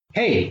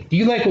Hey, do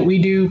you like what we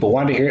do but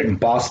want to hear it in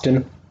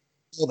Boston?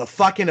 Well, the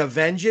fucking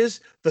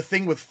Avengers, the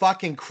thing with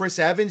fucking Chris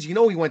Evans, you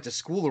know he went to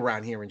school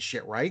around here and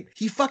shit, right?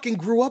 He fucking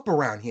grew up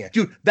around here.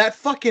 Dude, that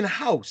fucking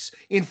house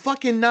in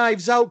fucking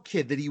Knives Out,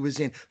 kid, that he was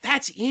in,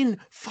 that's in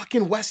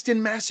fucking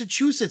Weston,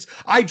 Massachusetts.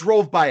 I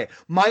drove by it.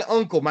 My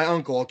uncle,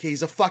 okay,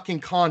 he's a fucking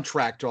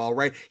contractor, all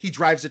right? He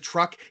drives a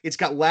truck. It's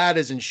got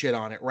ladders and shit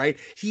on it, right?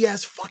 He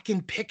has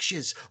fucking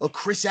pictures of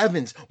Chris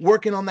Evans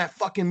working on that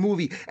fucking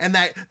movie and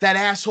that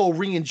asshole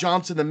Rian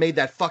Johnson that made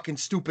that fucking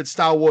stupid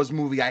Star Wars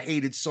movie I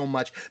hated so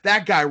much.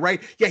 That guy,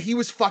 right? Yeah, he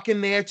was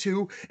fucking there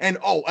too. And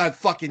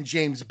fucking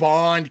James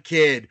Bond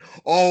kid.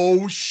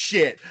 Oh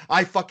shit.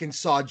 I fucking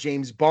saw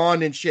James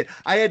Bond and shit.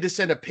 I had to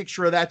send a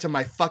picture of that to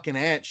my fucking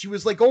aunt. She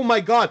was like, "Oh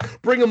my god,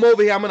 bring him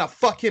over here. I'm gonna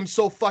fuck him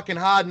so fucking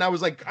hard." And I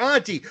was like,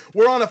 "Auntie,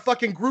 we're on a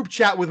fucking group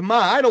chat with Ma.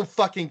 I don't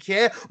fucking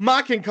care.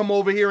 Ma can come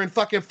over here and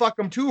fucking fuck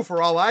him too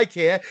for all I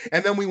care."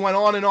 And then we went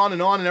on and on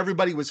and on, and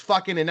everybody was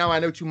fucking, and now I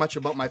know too much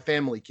about my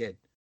family, kid.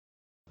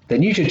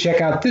 Then you should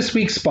check out this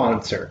week's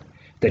sponsor,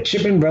 the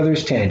Chipman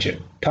Brothers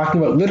Tangent, talking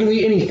about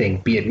literally anything,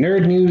 be it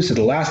nerd news to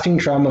the lasting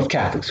trauma of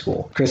Catholic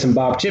school. Chris and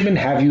Bob Chipman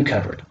have you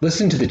covered.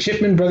 Listen to the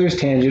Chipman Brothers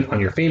Tangent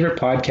on your favorite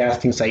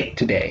podcasting site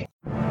today.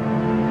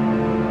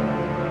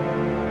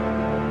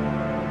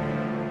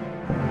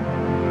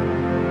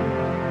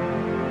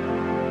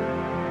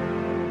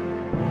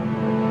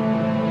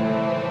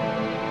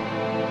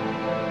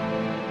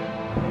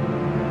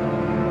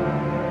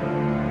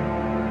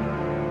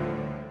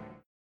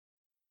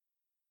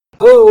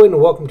 Hello and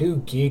welcome to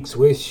Geeks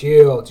with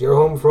Shields, your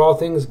home for all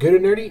things good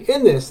and nerdy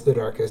in this, the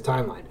darkest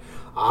timeline.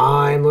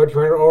 I'm Lord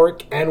Commander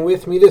Ulrich, and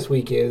with me this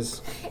week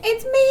is...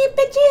 It's me,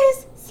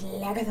 bitches!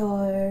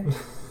 Slagathor.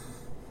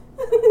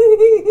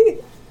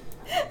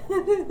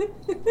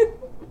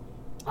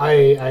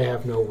 I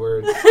have no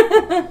words.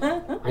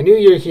 I knew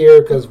you were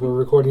here because we're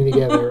recording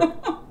together,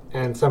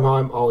 and somehow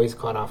I'm always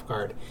caught off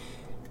guard.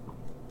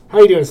 How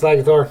you doing,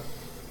 Slagathor?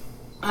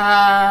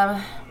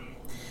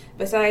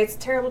 Besides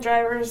terrible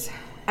drivers,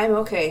 I'm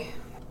okay.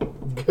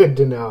 Good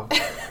to know.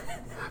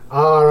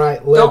 All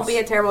right, let's... Don't be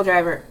a terrible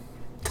driver.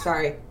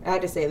 Sorry, I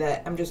had to say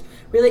that. I'm just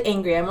really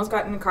angry. I almost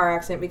got in a car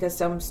accident because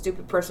some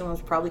stupid person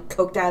was probably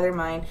coked out of their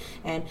mind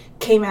and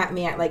came at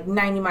me at like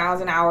 90 miles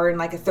an hour in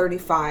like a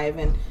 35,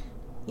 and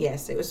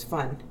yes, it was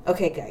fun.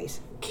 Okay, guys.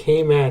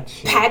 Came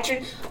at you.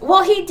 Patrick,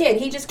 well, he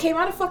did. He just came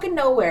out of fucking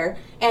nowhere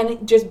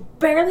and just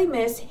barely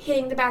missed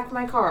hitting the back of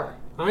my car.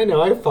 I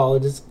know, I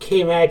followed. Just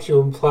came at you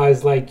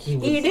implies like he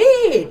was... He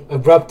did.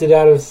 Abrupted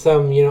out of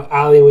some,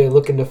 alleyway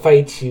looking to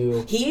fight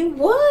you. He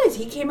was.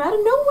 He came out of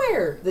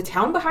nowhere. The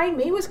town behind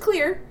me was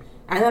clear.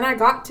 And then I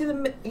got to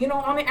the,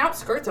 on the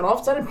outskirts, and all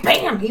of a sudden,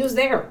 bam, he was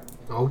there.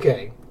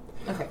 Okay.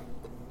 Okay.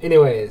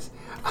 Anyways.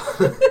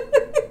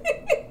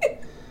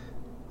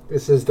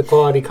 This is the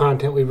quality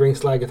content we bring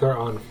Slagathor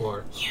on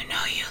for. You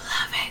know you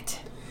love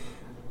it.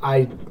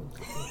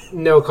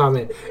 No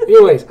comment.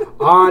 Anyways,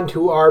 on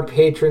to our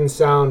patron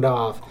sound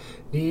off.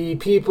 The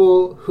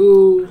people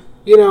who,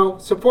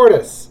 support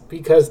us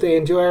because they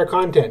enjoy our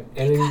content.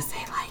 And because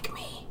they like me.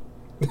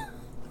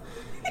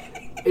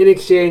 In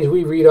exchange,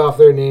 we read off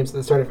their names at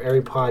the start of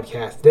every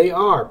podcast. They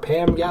are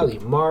Pam Galley,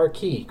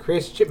 Marquis,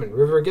 Chris Chipman,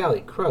 River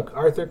Galley, Krug,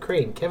 Arthur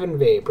Crane, Kevin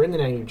Vay,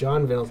 Brendan Agnew,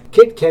 John Vinnels,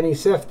 Kit Kenny,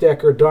 Seth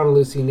Decker, Donna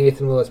Lucy,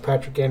 Nathan Willis,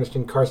 Patrick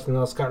Anderson, Carson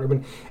Mel, Scott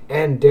Rubin,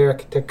 and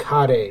Derek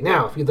Takade.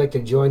 Now, if you'd like to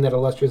join that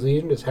illustrious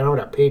legion, just head over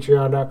to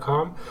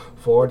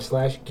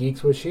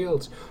patreon.com/Geeks with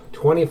Shields.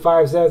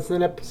 25 cents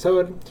an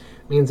episode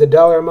means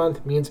 $1 a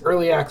month, means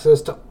early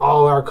access to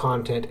all our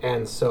content,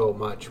 and so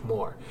much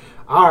more.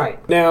 All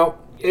right, now...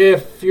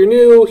 If you're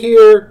new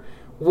here,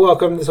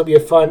 welcome. This will be a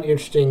fun,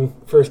 interesting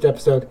first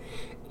episode.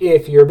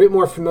 If you're a bit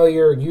more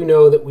familiar, you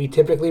know that we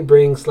typically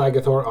bring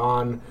Slagathor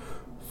on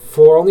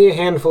for only a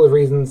handful of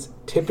reasons,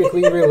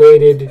 typically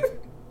related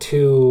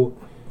to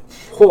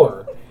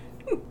horror.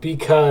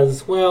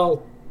 Because,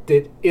 well,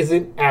 it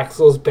isn't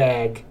Axel's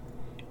bag.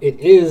 It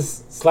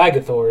is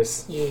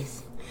Slagathor's.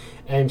 Yes.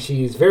 And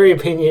she's very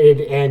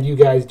opinionated, and you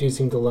guys do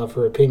seem to love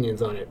her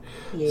opinions on it.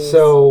 Yes.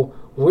 So,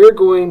 we're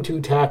going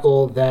to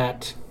tackle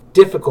that...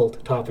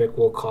 difficult topic,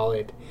 we'll call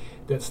it,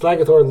 that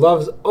Slagathor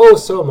loves oh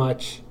so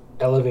much,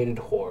 elevated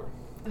horror.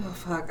 Oh,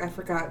 fuck. I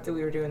forgot that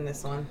we were doing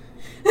this one.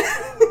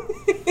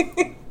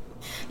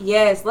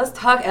 Yes, let's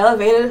talk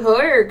elevated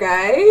horror,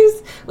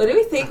 guys. What do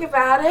we think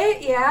about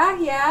it?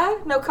 Yeah?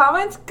 No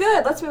comments?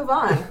 Good. Let's move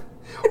on.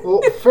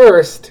 Well,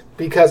 first,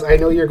 because I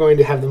know you're going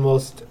to have the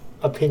most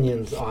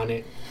opinions on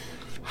it,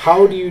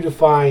 how do you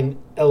define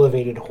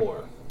elevated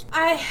horror?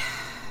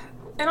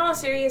 In all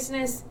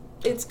seriousness,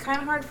 it's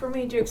kind of hard for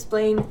me to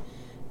explain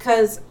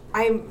because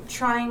I'm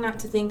trying not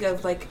to think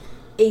of like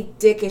a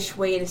dickish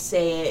way to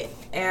say it,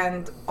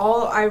 and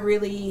all I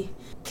really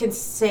can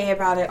say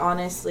about it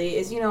honestly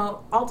is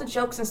all the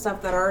jokes and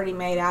stuff that are already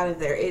made out of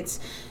there. It's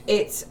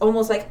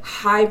almost like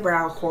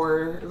highbrow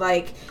horror,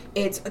 like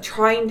it's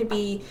trying to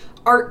be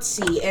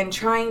artsy and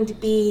trying to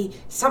be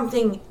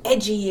something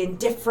edgy and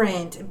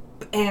different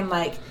and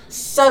like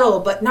subtle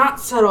but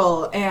not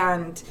subtle,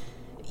 and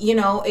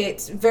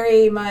it's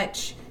very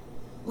much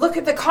look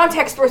at the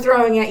context we're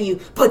throwing at you,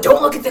 but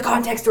don't look at the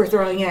context we're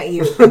throwing at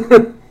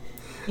you.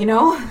 You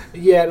know?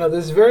 Yeah, no,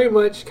 this very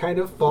much kind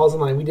of falls in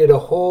line. We did a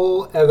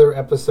whole other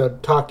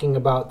episode talking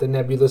about the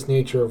nebulous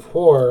nature of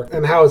horror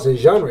and how as a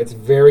genre it's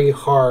very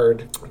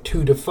hard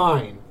to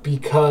define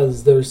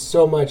because there's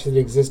so much that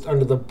exists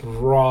under the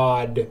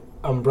broad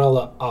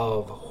umbrella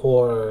of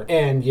horror.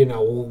 And, you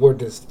know, where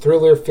does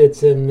thriller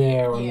fits in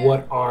there and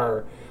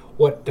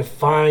what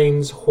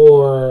defines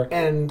horror.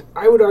 And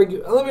I would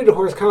argue elevated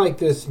horror is kind of like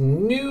this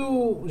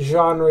new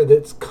genre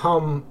that's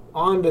come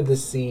onto the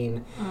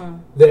scene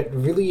that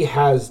really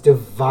has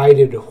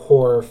divided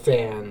horror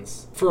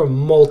fans for a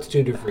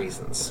multitude of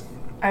reasons.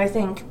 I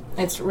think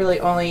it's really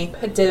only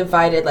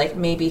divided like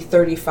maybe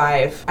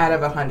 35 out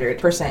of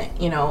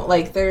 100%, you know,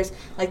 like there's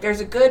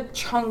a good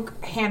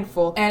chunk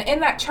handful, and in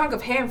that chunk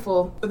of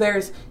handful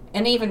there's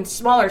an even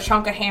smaller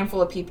chunk, a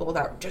handful of people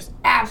that just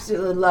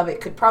absolutely love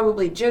it, could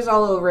probably jizz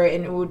all over it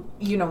and it would,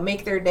 you know,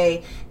 make their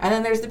day. And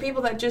then there's the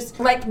people that just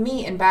like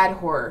me in bad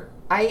horror.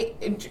 I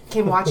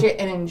can watch it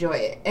and enjoy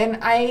it, and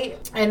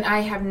I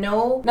have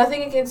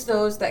nothing against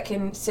those that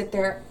can sit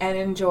there and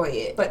enjoy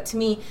it. But to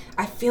me,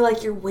 I feel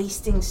like you're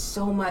wasting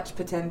so much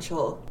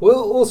potential.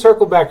 We'll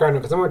circle back around it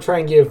because I'm going to try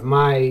and give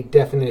my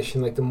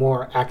definition, like the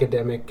more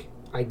academic,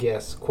 I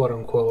guess, quote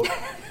unquote,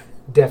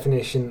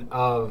 definition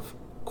of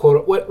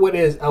quote what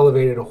is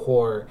elevated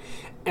horror.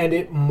 And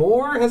it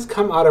more has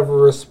come out of a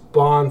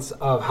response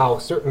of how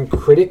certain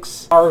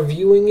critics are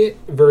viewing it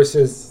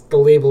versus the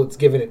label it's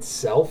given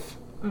itself.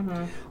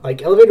 Mm-hmm.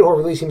 Like, elevated horror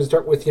really seems to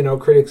start with, you know,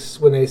 critics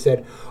when they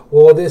said,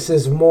 well, this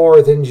is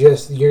more than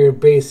just your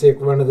basic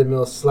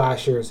run-of-the-mill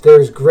slashers.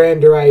 There's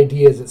grander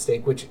ideas at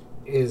stake, which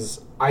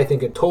is, I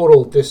think, a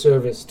total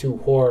disservice to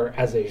horror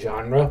as a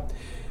genre.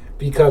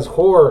 Because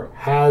horror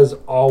has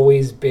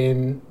always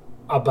been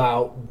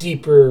about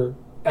deeper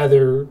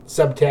other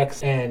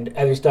subtext and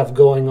other stuff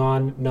going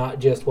on, not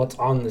just what's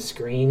on the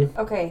screen.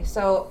 Okay,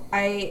 so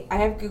I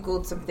have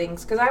Googled some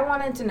things because I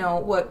wanted to know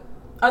what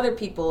other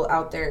people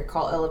out there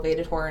call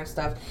elevated horror and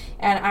stuff,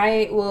 and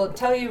I will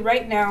tell you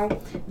right now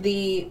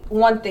the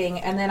one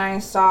thing, and then I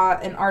saw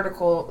an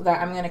article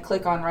that I'm going to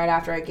click on right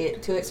after I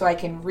get to it so I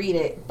can read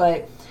it,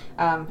 but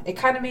it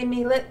kind of made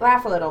me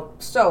laugh a little.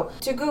 So,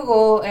 to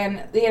Google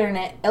and the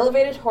internet,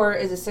 elevated horror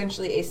is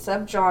essentially a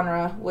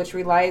subgenre which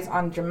relies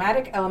on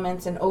dramatic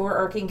elements and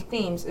overarching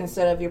themes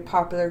instead of your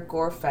popular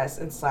gore fest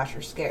and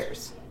slasher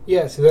scares.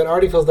 Yeah, so that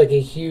already feels like a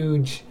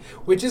huge,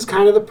 which is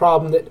kind of the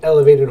problem that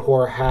elevated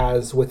horror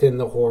has within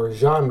the horror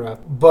genre.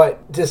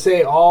 But to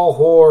say all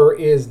horror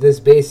is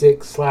this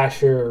basic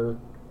slasher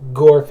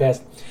gore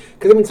fest,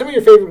 because I mean, some of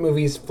your favorite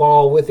movies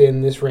fall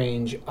within this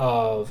range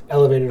of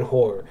elevated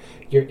horror.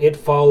 Your It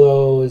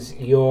Follows,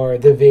 your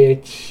The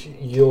Witch,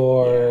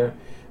 your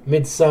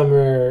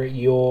Midsummer,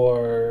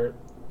 your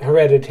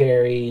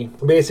Hereditary,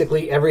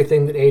 basically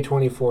everything that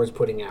A24 is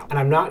putting out. And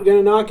I'm not going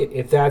to knock it.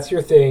 If that's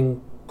your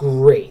thing,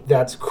 great,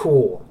 that's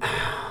cool.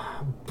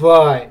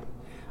 But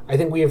I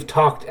think we have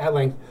talked at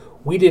length.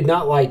 We did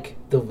not like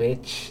The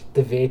Witch.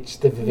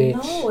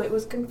 No, it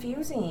was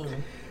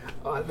confusing.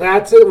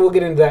 That's it. We'll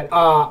get into that.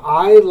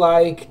 I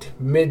liked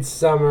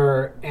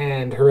Midsummer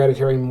and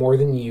Hereditary more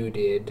than you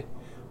did,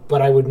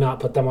 but I would not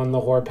put them on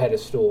the horror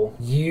pedestal.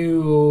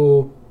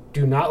 You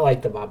do not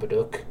like The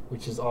Babadook,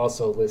 which is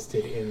also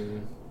listed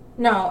in...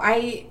 No,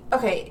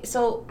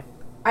 so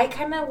I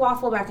kind of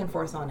waffle back and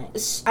forth on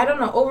it. I don't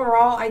know.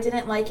 Overall, I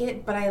didn't like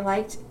it, but I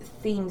liked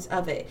themes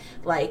of it.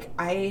 Like,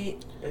 I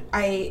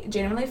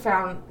genuinely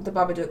found The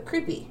Babadook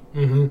creepy.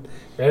 Mm-hmm.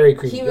 Very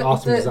creepy.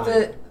 Awesome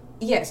design.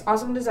 Yes,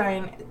 awesome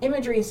design.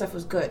 Imagery and stuff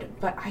was good,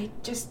 but I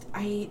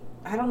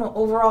don't know.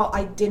 Overall,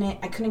 I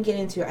couldn't get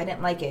into it. I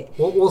didn't like it.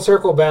 We'll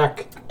circle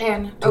back.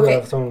 And to okay.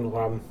 The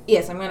problem.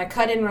 Yes, I'm going to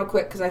cut in real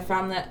quick because I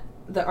found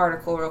the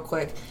article real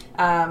quick.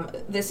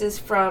 This is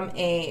from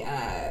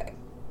a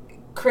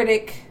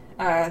critic.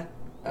 A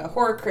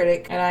horror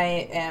critic, and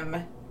I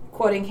am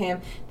quoting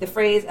him. The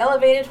phrase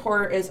elevated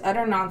horror is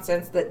utter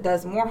nonsense that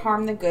does more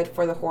harm than good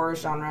for the horror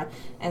genre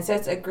and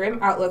sets a grim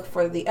outlook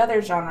for the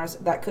other genres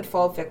that could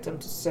fall victim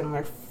to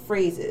similar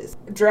phrases.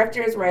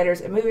 Directors,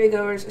 writers, and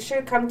moviegoers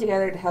should come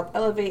together to help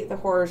elevate the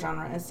horror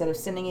genre instead of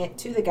sending it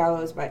to the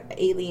gallows by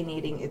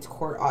alienating its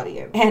core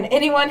audience. And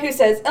anyone who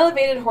says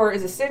elevated horror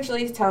is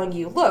essentially telling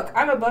you, look,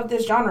 I'm above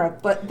this genre,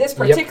 but this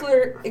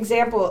particular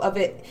example of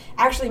it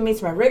actually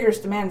meets my rigorous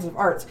demands of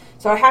arts,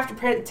 so I have to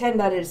pretend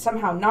that it is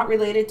somehow not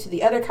related to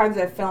the other kinds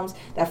of films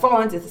that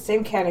fall into the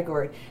same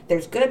category.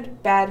 There's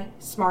good, bad,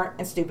 smart,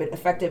 and stupid,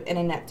 effective, and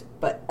inept,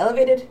 but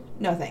elevated,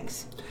 no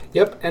thanks.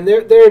 Yep, and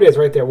there it is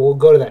right there. We'll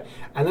go to that.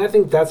 And I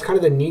think that's kind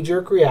of the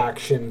knee-jerk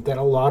reaction that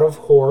a lot of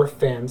horror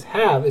fans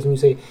have, is when you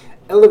say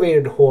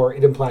elevated horror,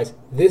 it implies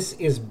this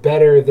is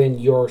better than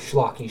your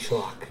schlocky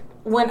schlock.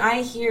 When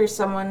I hear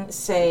someone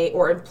say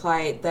or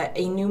imply that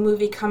a new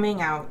movie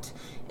coming out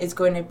is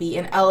going to be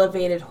an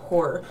elevated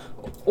horror,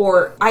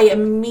 or I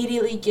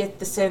immediately get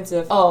the sense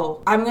of,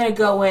 oh, I'm going to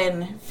go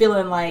in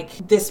feeling like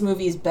this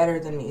movie is better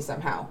than me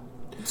somehow,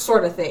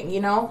 sort of thing, you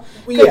know?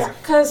 Yeah.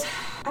 Because,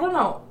 I don't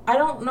know, I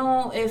don't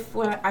know if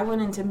when I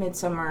went into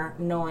Midsummer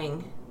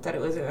knowing that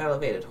it was an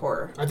elevated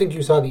horror. I think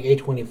you saw the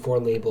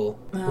A24 label.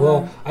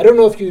 Well, I don't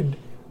know if you'd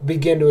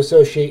begin to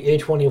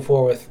associate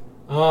A24 with,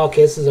 oh,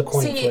 okay, this is a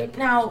coin flip.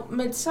 Now,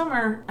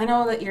 Midsummer, I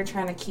know that you're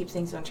trying to keep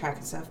things on track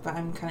and stuff, but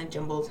I'm kind of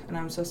jumbled, and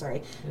I'm so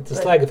sorry. It's a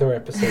Slagathor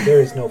episode.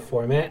 There is no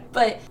format.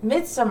 But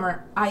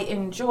Midsummer, I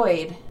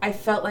enjoyed. I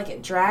felt like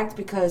it dragged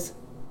because,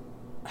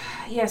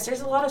 yes,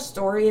 there's a lot of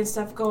story and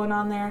stuff going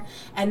on there,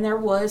 and there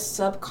was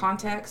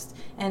subcontext,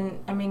 and,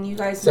 I mean, you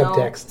guys know...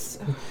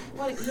 Subtext.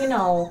 Well, you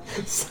know...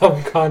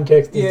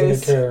 Subcontext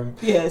is a term.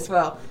 Yes,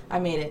 well, I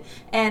made it.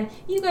 And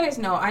you guys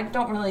know I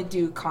don't really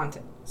do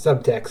content.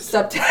 Subtext.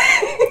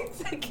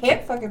 I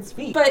can't fucking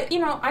speak. But, you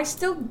know, I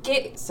still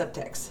get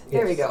subtext.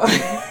 There we go.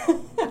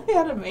 I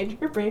had a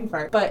major brain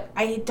fart. But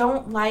I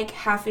don't like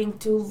having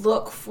to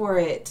look for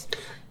it.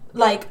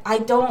 Like, I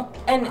don't...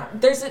 And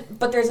there's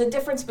a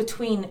difference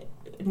between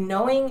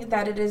knowing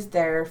that it is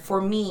there, for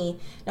me,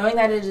 knowing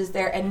that it is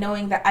there, and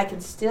knowing that I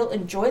can still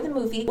enjoy the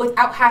movie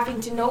without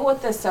having to know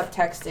what the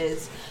subtext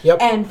is.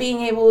 Yep. And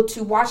being able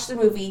to watch the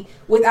movie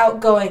without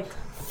going...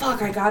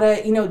 fuck, I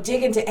gotta,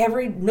 dig into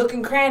every nook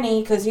and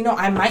cranny because,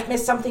 I might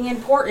miss something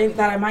important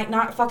that I might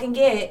not fucking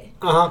get.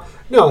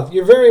 No,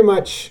 you're very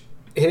much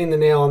hitting the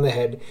nail on the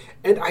head.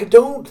 And I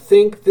don't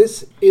think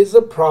this is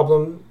a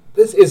problem.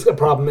 This is a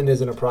problem and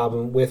isn't a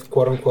problem with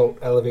quote-unquote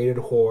elevated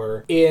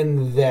horror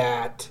in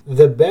that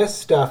the best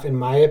stuff, in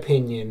my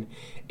opinion,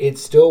 it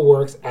still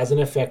works as an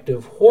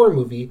effective horror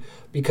movie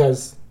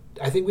because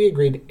I think we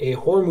agreed a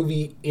horror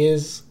movie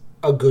is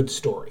a good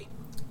story.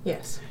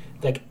 Yes.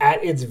 Like,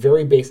 at its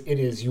very base, it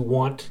is you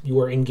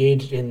are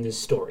engaged in this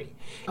story.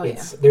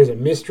 There's a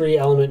mystery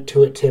element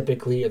to it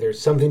typically, or there's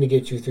something to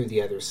get you through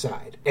the other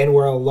side. And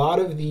where a lot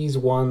of these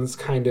ones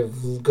kind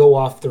of go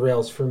off the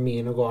rails for me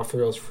and go off the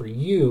rails for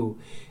you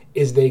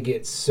is they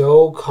get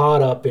so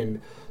caught up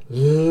in,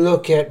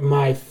 look at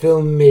my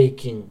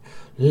filmmaking,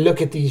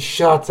 look at these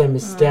shots I'm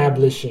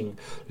establishing,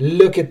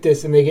 look at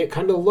this, and they get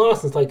kind of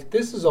lost. It's like,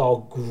 this is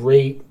all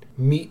great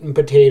meat and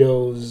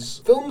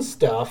potatoes film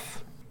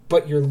stuff,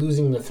 but you're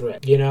losing the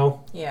thread,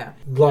 Yeah.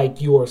 Like,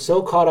 you are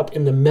so caught up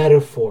in the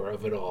metaphor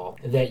of it all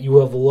that you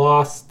have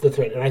lost the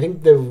thread. And I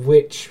think The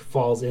Witch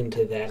falls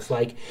into that. It's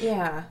like,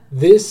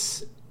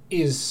 this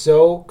is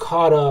so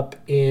caught up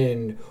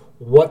in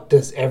what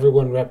does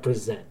everyone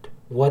represent?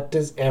 What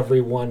does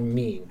everyone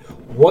mean?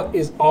 What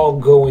is all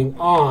going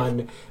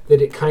on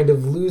that it kind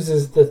of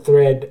loses the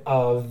thread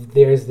of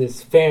there's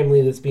this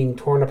family that's being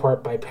torn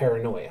apart by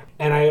paranoia.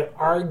 And I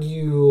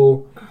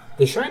argue...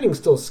 The Shining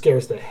still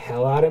scares the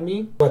hell out of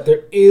me, but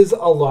there is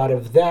a lot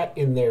of that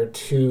in there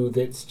too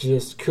that's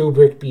just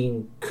Kubrick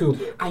being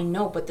Kubrick. I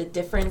know, but the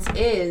difference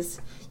is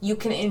you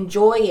can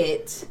enjoy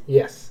it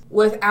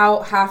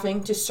without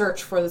having to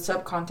search for the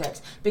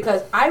subcontext.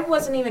 Because I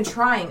wasn't even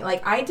trying.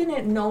 Like, I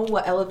didn't know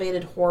what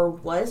elevated horror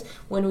was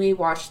when we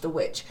watched The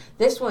Witch.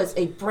 This was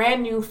a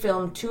brand new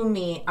film to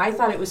me. I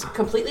thought it was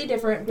completely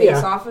different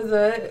based off of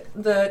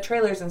the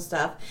trailers and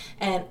stuff.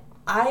 And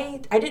I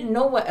didn't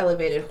know what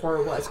elevated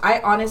horror was. I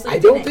honestly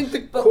didn't. Don't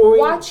think but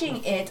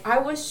watching it, I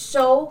was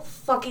so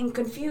fucking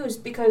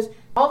confused because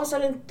all of a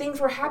sudden things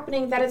were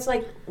happening that it's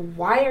like,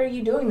 why are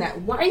you doing that?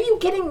 Why are you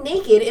getting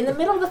naked in the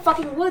middle of the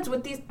fucking woods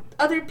with these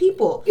other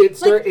people? It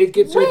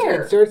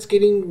starts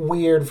getting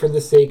weird for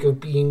the sake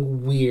of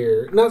being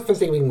weird. Not for the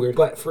sake of being weird,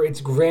 but for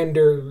its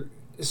grander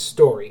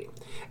story.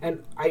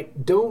 And I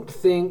don't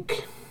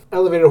think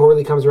elevated horror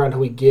really comes around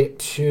until we get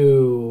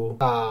to...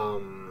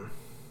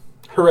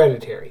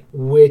 Hereditary,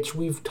 which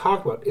we've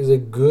talked about, is a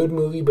good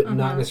movie, but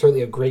not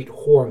necessarily a great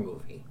horror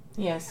movie.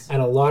 Yes.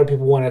 And a lot of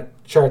people want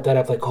to chart that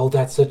up like, oh,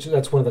 that's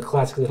one of the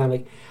classics of the time.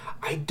 Like,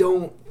 I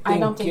don't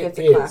think it's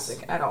a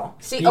classic at all.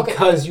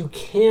 Because you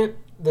can't...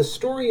 The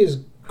story is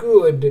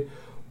good,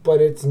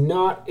 but it's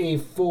not a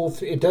full...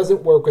 it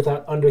doesn't work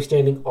without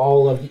understanding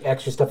all of the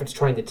extra stuff it's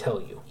trying to tell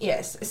you.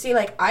 Yes. See,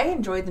 like, I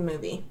enjoyed the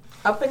movie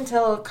up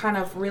until kind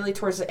of really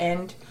towards the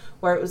end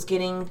where it was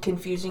getting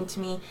confusing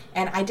to me,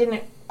 and I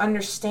didn't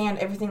understand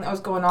everything that was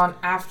going on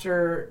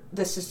after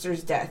the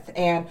sister's death,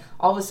 and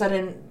all of a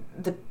sudden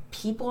the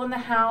people in the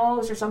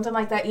house or something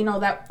like that,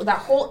 that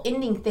whole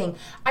ending thing,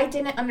 I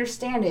didn't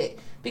understand it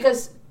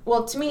because,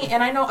 well, to me,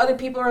 and I know other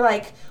people are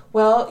like,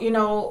 well,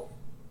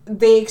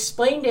 they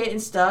explained it and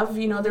stuff,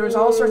 there was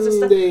all sorts of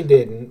stuff. They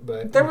didn't,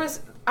 but there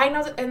was... I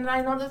know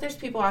that there's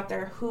people out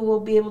there who will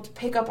be able to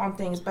pick up on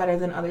things better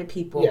than other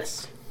people.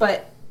 Yes.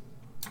 But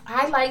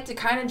I like to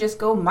kind of just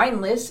go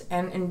mindless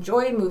and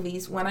enjoy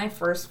movies when I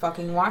first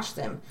fucking watch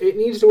them. It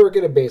needs to work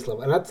at a base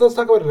level. And let's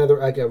talk about another,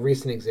 like a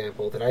recent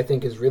example that I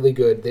think is really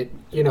good that,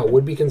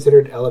 would be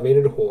considered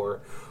elevated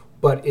horror,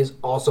 but is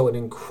also an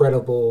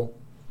incredible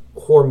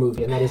horror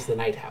movie, and that is The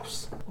Night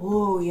House.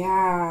 Oh,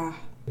 yeah.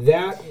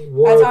 That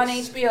works. That's on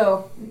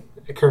HBO.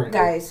 Currently.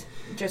 Guys,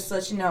 just to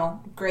let you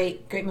know,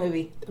 great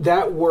movie.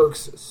 That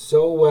works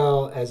so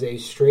well as a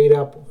straight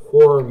up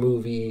horror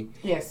movie.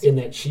 Yes. In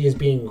that she is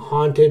being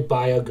haunted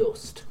by a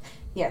ghost.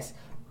 Yes.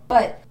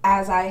 But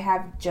as I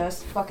have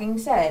just fucking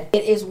said,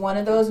 it is one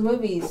of those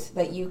movies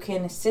that you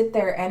can sit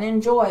there and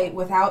enjoy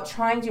without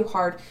trying too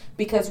hard,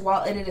 because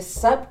while it is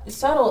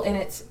subtle in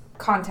its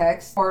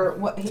context, or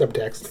what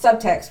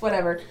subtext,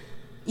 whatever,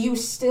 you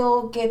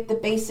still get the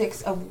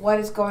basics of what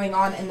is going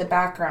on in the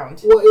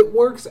background. Well, it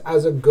works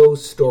as a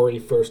ghost story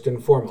first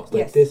and foremost.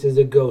 Like, this is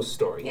a ghost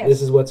story. Yes.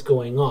 This is what's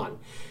going on.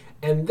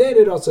 And then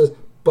it also says,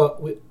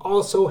 but we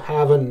also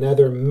have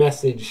another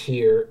message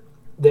here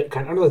that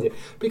kind of underlies it.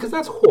 Because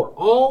that's horror.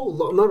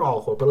 Not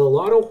all horror, but a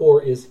lot of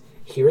horror is,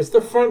 here's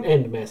the front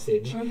end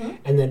message,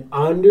 and then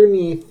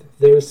underneath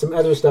there's some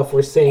other stuff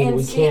we're saying and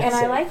we can't say.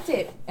 And I liked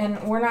it.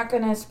 And we're not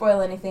going to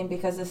spoil anything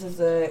because this is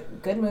a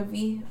good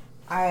movie.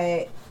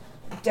 I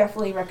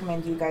definitely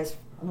recommend you guys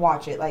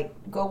watch it. Like,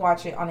 go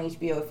watch it on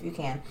HBO if you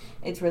can.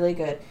 It's really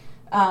good.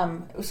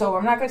 So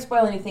I'm not going to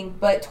spoil anything,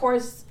 but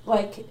towards,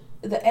 like,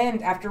 the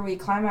end, after we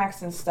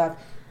climax and stuff,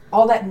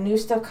 all that new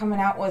stuff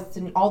coming out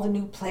with all the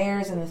new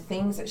players and the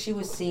things that she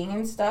was seeing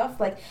and stuff,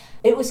 like,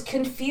 it was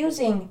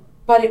confusing,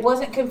 but it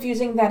wasn't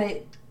confusing that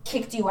it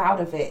kicked you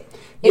out of it.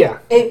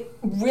 It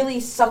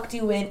really sucked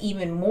you in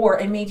even more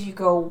and made you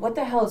go, what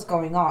the hell is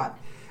going on?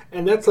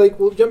 And that's like,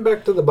 we'll jump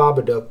back to the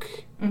Babadook,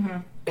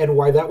 and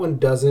why that one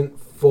doesn't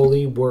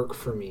fully work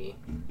for me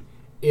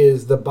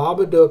is the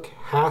Babadook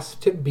has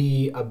to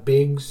be a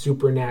big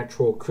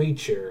supernatural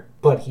creature,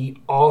 but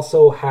he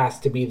also has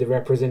to be the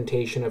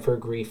representation of her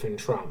grief and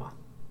trauma.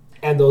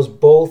 And those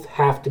both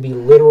have to be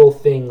literal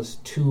things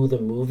to the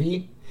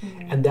movie,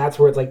 and that's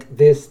where it's like,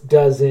 this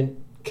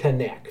doesn't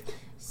connect.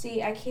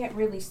 See, I can't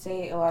really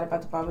say a lot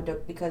about the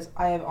Babadook because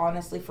I have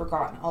honestly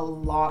forgotten a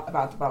lot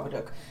about the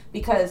Babadook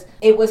because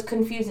it was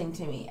confusing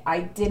to me.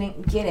 I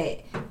didn't get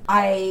it.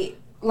 I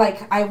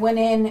went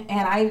in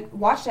and I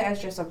watched it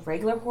as just a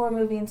regular horror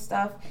movie and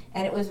stuff,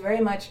 and it was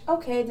very much,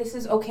 okay, this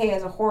is okay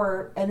as a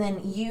horror, and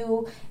then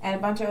you and a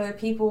bunch of other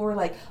people were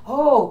like,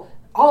 oh,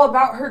 all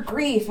about her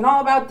grief and all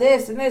about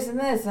this and this and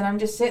this, and I'm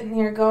just sitting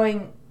here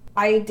going,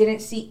 I didn't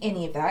see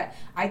any of that.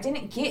 I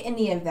didn't get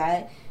any of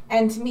that,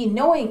 and to me,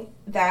 knowing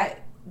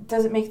that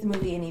doesn't make the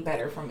movie any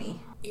better for me.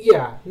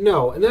 Yeah,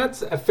 no, and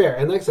that's fair.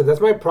 And like I said,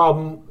 that's my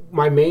problem.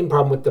 My main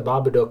problem with the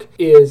Babadook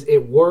is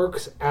it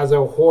works as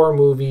a horror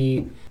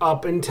movie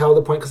up until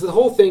the point, because the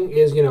whole thing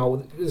is,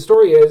 the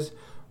story is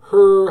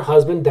her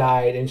husband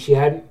died and she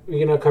hadn't,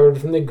 recovered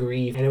from the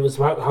grief, and it was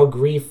about how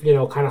grief,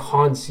 kind of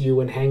haunts you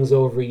and hangs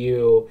over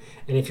you,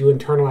 and if you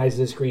internalize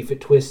this grief, it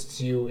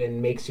twists you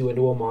and makes you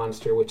into a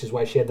monster, which is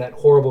why she had that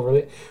horrible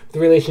the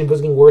relationship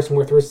was getting worse and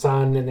worse with her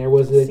son, and there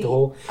was the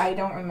whole... I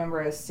don't remember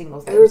a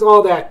single thing. There was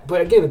all that,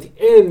 but again, at the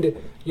end,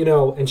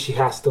 and she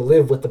has to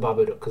live with the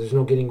Babadook, because there's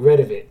no getting rid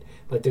of it.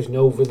 Like, there's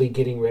no really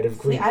getting rid of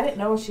grief. See, I didn't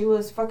know she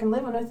was fucking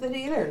living with it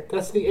either.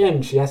 That's the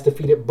end. She has to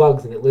feed it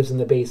bugs, and it lives in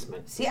the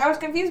basement. See, I was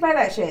confused by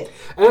that shit.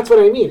 And that's what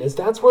I mean, is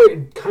that's where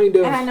it kind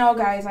of... And I know,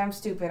 guys, I'm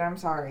stupid. I'm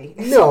sorry.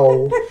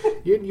 No.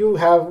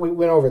 We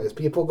went over this.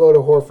 People go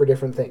to horror for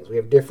different things. We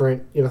have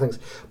different, things.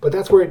 But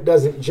that's where it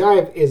doesn't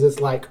jive, is it's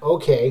like,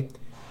 okay,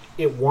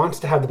 it wants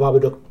to have the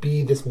Babadook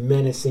be this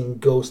menacing,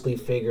 ghostly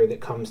figure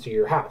that comes to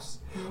your house.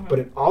 But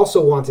it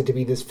also wants it to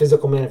be this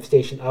physical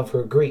manifestation of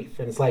her grief.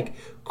 And it's like,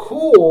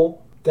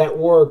 cool, that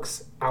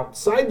works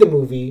outside the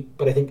movie,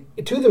 but I think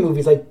to the movie,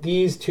 it's like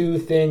these two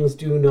things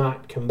do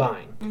not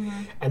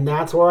combine. And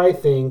that's where I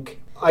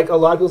think, like, a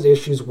lot of those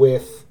issues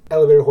with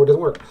elevator horror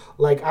doesn't work.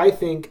 Like, I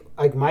think,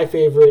 like, my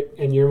favorite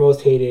and your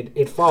most hated,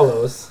 It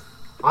Follows,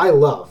 I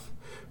love,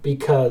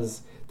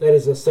 because that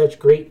is such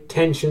great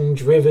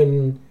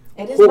tension-driven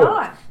It is horror.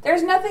 not.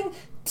 There's nothing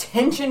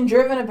tension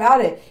driven about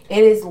it.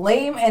 It is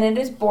lame and it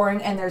is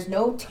boring, and there's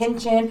no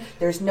tension,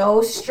 there's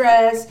no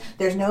stress,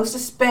 there's no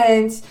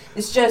suspense.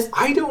 It's just,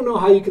 I don't know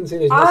how you can say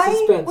there's no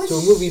suspense to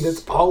a movie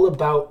that's all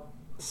about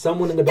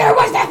someone in the back.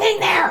 There was nothing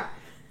there.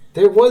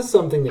 There was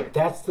something there.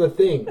 That's the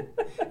thing.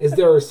 Is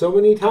there are so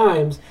many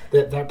times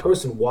that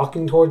person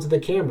walking towards the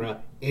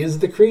camera is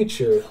the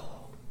creature.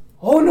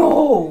 Oh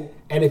no.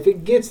 And if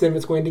it gets them,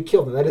 it's going to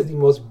kill them. That is the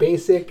most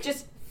basic.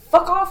 Just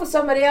fuck off with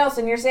somebody else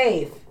and you're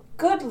safe.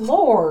 Good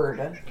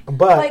Lord.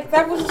 But like,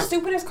 that was the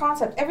stupidest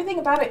concept. Everything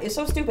about it is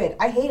so stupid.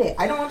 I hate it.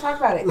 I don't want to talk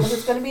about it because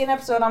it's going to be an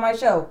episode on my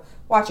show.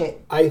 Watch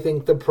it. I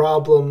think the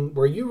problem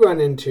where you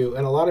run into,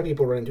 and a lot of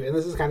people run into, and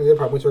this is kind of the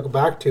problem we circle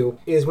back to,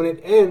 is when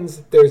it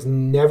ends, there's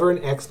never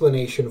an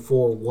explanation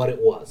for what it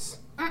was.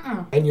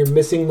 And you're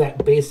missing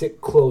that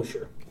basic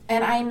closure.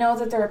 And I know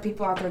that there are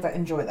people out there that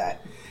enjoy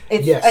that.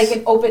 It's like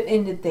an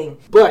open-ended thing.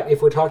 But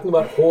if we're talking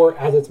about horror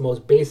as its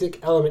most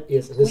basic element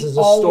is, this is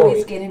a story. We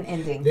always get an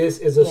ending. This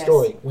is a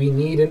story. We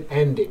need an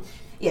ending.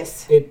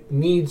 Yes. It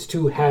needs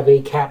to have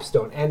a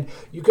capstone. And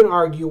you can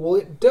argue, well,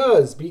 it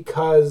does,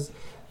 because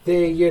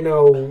they,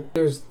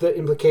 there's the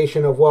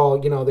implication of, well,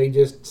 they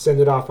just send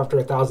it off after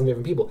 1,000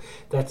 different people.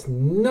 That's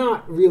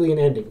not really an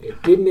ending.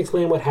 It didn't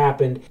explain what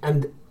happened,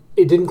 and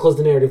it didn't close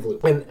the narrative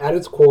loop. And at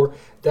its core,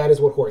 that is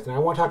what horror is. And I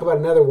want to talk about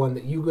another one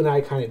that you and I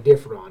kind of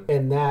differ on,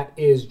 and that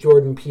is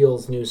Jordan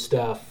Peele's new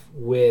stuff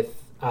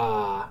with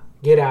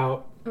Get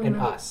Out and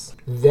Us.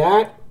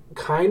 That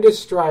kind of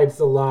strides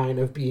the line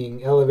of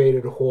being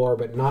elevated horror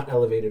but not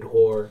elevated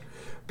horror,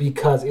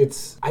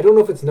 because I don't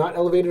know if it's not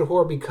elevated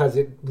horror because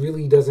it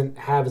really doesn't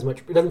have as much,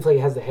 it doesn't feel like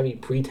it has the heavy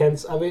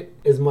pretense of it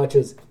as much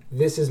as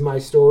this is my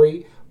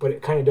story, but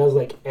it kind of does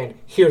like, and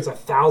here's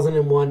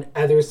 1,001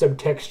 other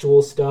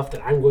subtextual stuff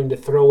that I'm going to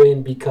throw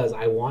in because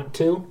I want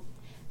to.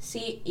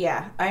 See,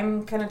 yeah,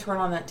 I'm kind of torn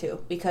on that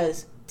too,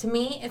 because to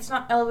me, it's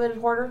not elevated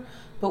horror,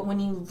 but when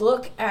you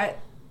look at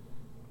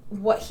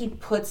what he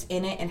puts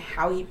in it and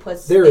how he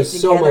puts there it is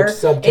together,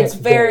 so much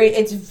subtext.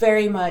 It's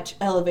very much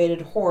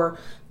elevated horror,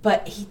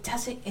 but he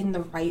does it in the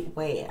right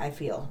way, I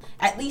feel.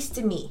 At least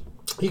to me.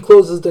 He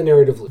closes the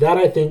narrative loop. That,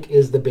 I think,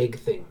 is the big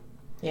thing.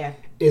 Yeah.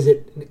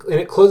 And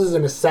it closes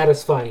in a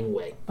satisfying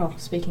way. Oh,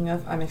 speaking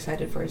of, I'm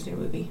excited for his new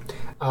movie.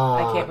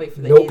 I can't wait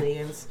for the nope.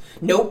 aliens.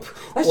 Nope.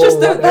 That's just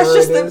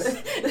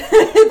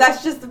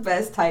the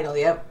best title.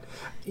 Yep.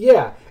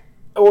 Yeah,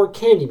 or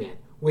Candyman,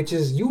 which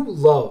is, you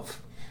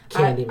love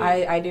Candyman.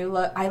 I do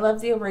love. I love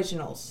the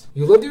originals.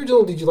 You love the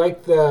original. Did you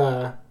like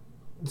the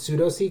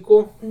pseudo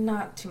sequel?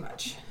 Not too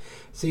much.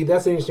 See,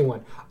 that's an interesting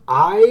one.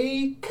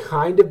 I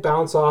kind of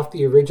bounce off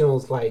the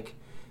originals. Like,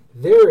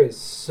 there is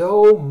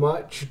so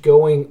much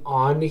going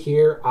on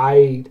here.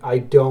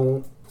 I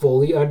don't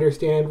fully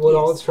understand what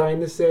all it's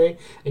trying to say,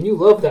 and you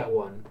love that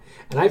one.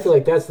 And I feel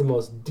like that's the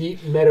most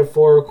deep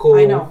metaphorical...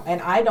 I know,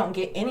 and I don't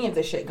get any of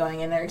the shit going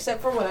in there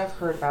except for what I've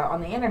heard about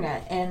on the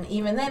internet. And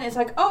even then, it's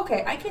like, oh,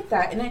 okay, I get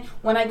that. And then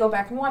when I go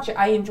back and watch it,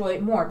 I enjoy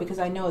it more because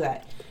I know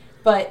that.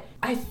 But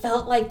I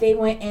felt like they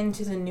went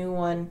into the new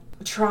one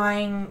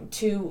trying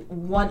to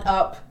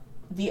one-up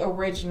the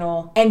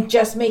original and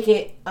just make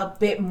it a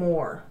bit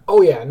more.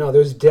 Oh, yeah, no,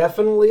 there's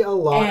definitely a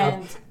lot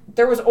and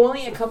there was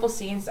only a couple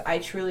scenes that I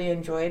truly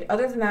enjoyed.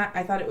 Other than that,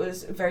 I thought it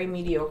was very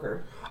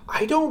mediocre.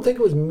 I don't think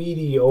it was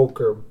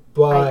mediocre,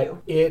 but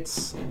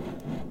it's...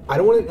 I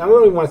don't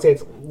even want to say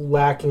it's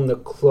lacking the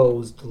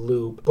closed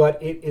loop,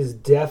 but it is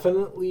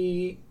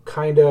definitely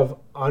kind of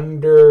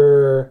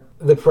under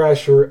the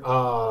pressure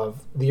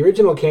of... The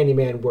original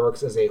Candyman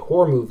works as a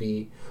horror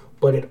movie,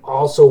 but it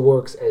also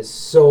works as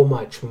so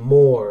much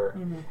more,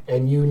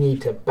 and you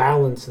need to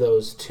balance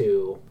those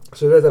two.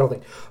 So that's, I don't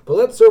think. But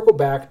let's circle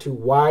back to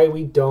why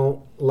we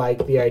don't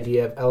like the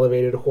idea of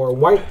elevated horror.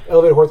 Why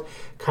elevated horror is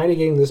kind of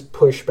getting this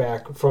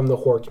pushback from the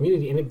horror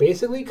community. And it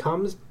basically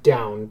comes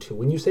down to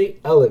when you say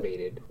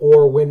elevated,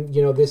 or when,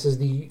 this is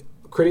the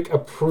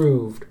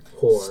critic-approved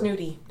horror.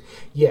 Snooty.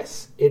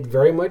 Yes, it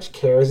very much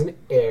carries an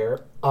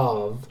air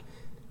of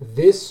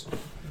this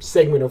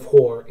segment of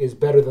horror is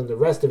better than the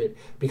rest of it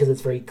because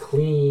it's very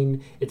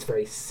clean, it's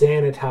very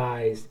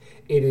sanitized,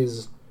 it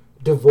is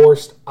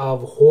divorced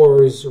of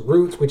horror's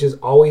roots, which has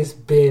always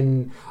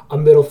been a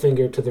middle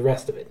finger to the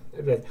rest of it,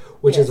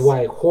 which is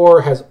why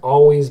horror has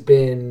always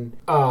been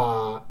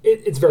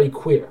it's very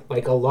queer.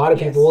 Like, a lot of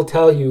people will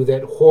tell you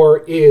that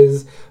horror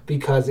is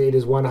because it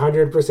is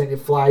 100%, it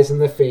flies in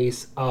the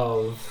face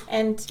of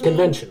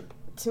convention.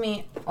 To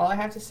me, all I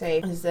have to say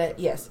is that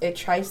yes, it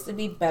tries to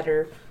be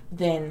better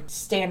than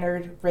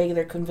standard,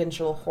 regular,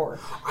 conventional horror.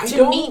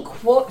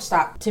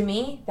 To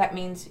me, that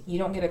means you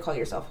don't get to call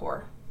yourself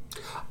horror.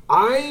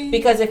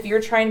 Because if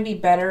you're trying to be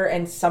better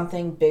and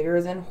something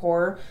bigger than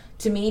horror,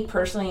 to me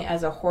personally,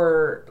 as a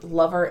horror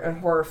lover and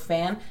horror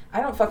fan,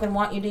 I don't fucking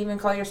want you to even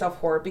call yourself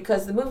horror,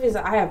 because the movies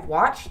that I have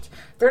watched,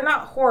 they're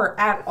not horror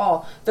at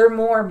all. They're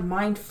more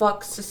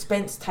mindfuck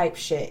suspense type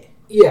shit.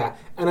 Yeah,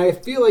 and I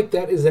feel like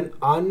that is an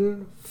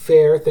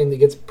unfair thing that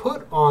gets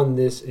put on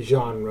this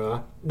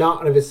genre,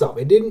 not of itself.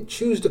 It didn't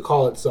choose to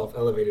call itself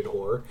elevated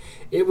horror.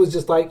 It was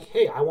just like,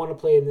 hey, I want to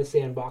play in this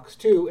sandbox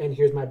too, and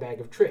here's my bag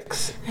of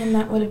tricks. And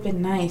that would have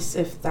been nice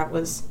if that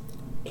was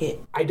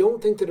it. I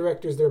don't think the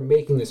directors that are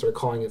making this are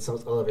calling it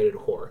some elevated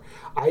horror.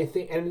 I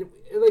think, and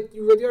like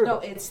you read the article.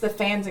 No, it's the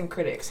fans and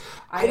critics.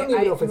 I don't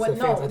even know if it's the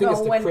fans. I think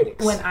it's the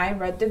critics. When I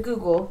read the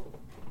Google,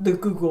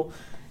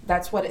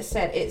 that's what it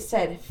said. It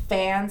said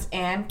fans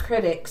and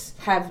critics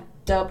have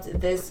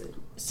dubbed this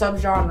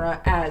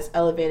subgenre as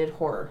elevated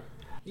horror.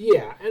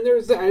 Yeah,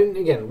 and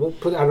again,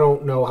 I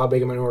don't know how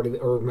big a minority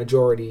or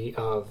majority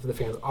of the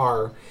fans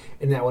are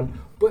in that one,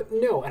 but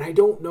no, and I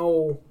don't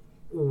know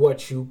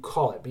what you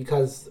call it,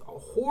 because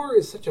horror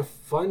is such a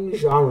fun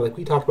genre. Like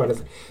we talked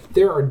about,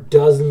 there are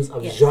dozens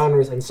of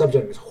genres and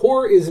subgenres.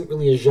 Horror isn't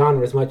really a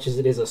genre as much as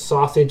it is a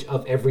sausage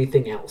of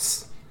everything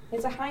else.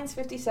 It's a Heinz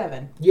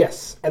 57.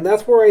 Yes, and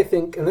that's where I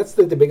think, and that's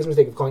the biggest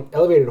mistake of calling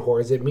elevated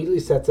horror, is it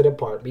immediately sets it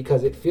apart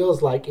because it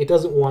feels like it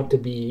doesn't want to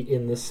be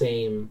in the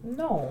same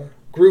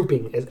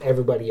grouping as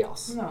everybody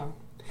else. No.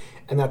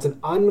 And that's an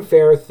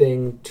unfair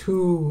thing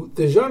to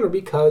the genre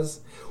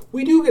because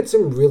we do get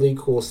some really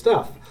cool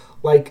stuff.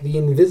 Like The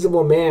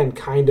Invisible Man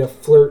kind of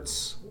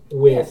flirts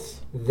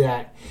with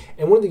that.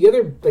 And one of the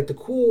other, the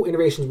cool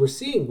innovations we're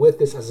seeing with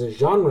this as a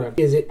genre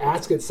is it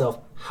asks itself,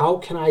 how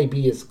can I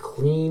be as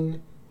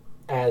clean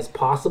as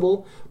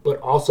possible, but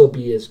also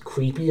be as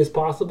creepy as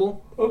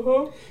possible?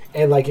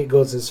 And it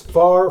goes as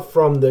far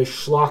from the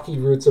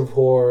schlocky roots of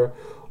horror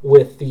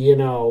with the,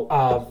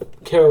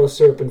 Caro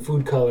syrup and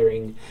food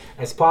coloring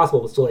as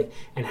possible. But still, like,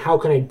 and how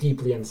can I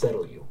deeply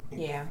unsettle you?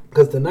 Yeah.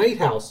 Because the Night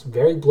House,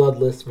 very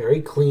bloodless,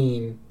 very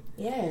clean.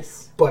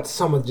 Yes. But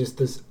some of just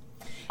this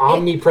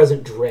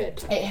omnipresent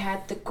dread. It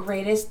had the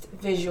greatest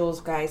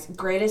visuals, guys.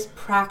 Greatest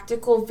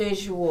practical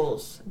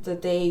visuals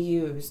that they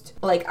used.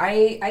 Like,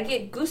 I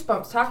get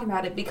goosebumps talking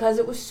about it because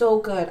it was so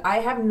good. I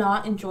have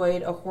not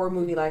enjoyed a horror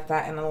movie like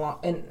that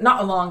in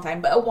not a long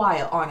time, but a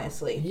while,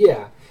 honestly.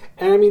 Yeah.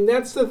 And I mean,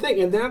 that's the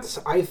thing. And that's,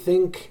 I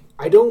think,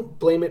 I don't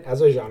blame it as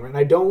a genre.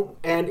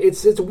 And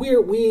it's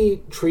weird.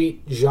 We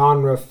treat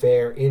genre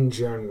fare in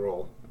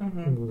general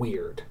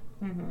weird.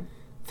 Mm-hmm.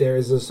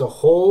 There's this a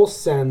whole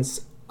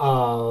sense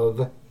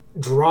of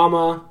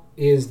drama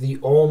is the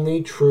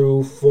only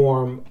true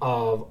form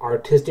of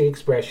artistic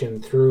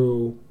expression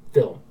through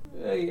film.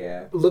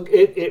 Yeah. Look,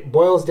 it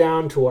boils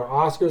down to our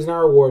Oscars and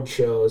our award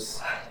shows.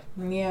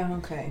 Yeah,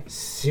 okay.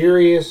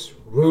 Serious,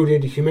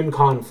 rooted human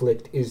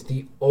conflict is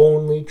the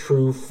only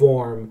true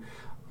form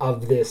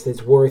of this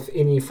that's worth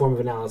any form of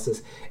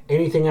analysis.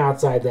 Anything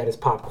outside that is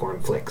popcorn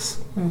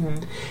flicks.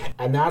 Mm-hmm.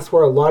 And that's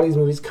where a lot of these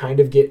movies kind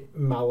of get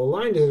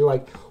malaligned. They're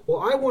like, well,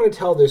 I want to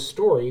tell this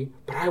story,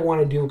 but I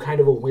want to do kind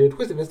of a weird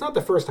twist. And it's not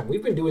the first time.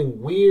 We've been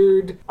doing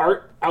weird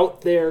art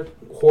out there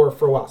horror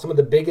for a while. Some of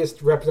the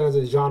biggest representatives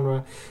of the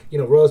genre,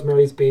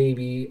 Rosemary's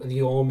Baby,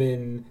 The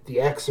Omen,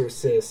 The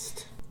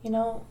Exorcist.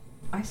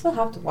 I still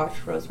have to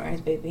watch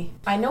Rosemary's Baby.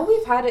 I know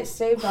we've had it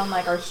saved on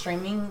like our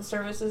streaming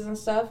services and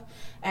stuff,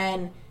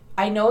 and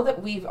I know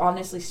that we've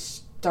honestly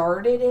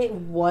started it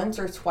once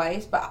or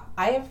twice, but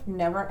I have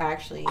never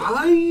actually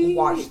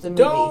watched the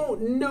movie. I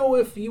don't know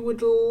if you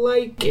would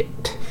like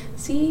it.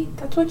 See,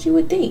 that's what you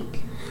would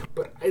think.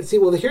 But see,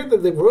 well, here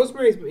the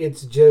Rosemary's,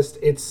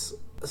 it's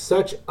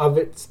such of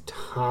its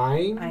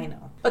time. I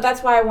know, but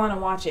that's why I want to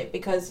watch it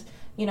because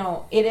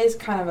it is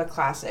kind of a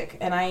classic,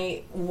 and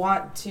I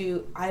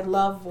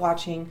love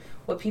watching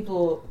what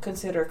people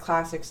consider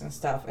classics and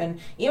stuff. And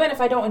even if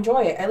I don't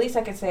enjoy it, at least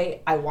I can say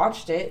I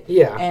watched it.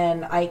 Yeah.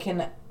 And I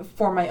can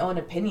form my own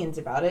opinions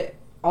about it.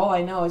 All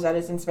I know is that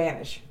it's in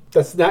Spanish.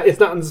 It's not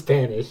in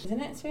Spanish.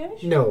 Isn't it in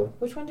Spanish? No.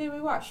 Which one did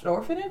we watch? The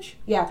Orphanage?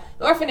 Yeah,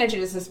 The Orphanage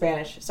is in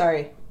Spanish.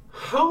 Sorry.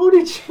 How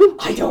did you...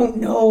 I don't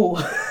know.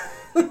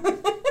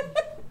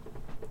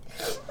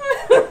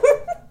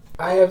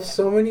 I have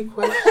so many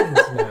questions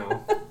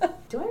now.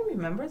 Do I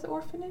remember The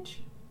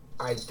Orphanage?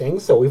 I think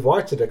so. We've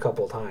watched it a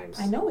couple times.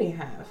 I know we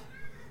have.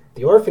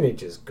 The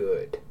Orphanage is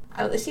good.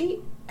 I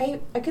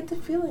get the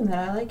feeling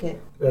that I like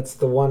it. That's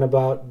the one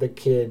about the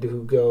kid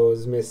who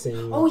goes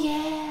missing. Oh,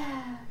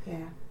 yeah.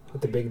 Yeah.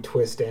 With the big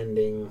twist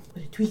ending.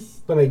 What a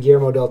twist. One of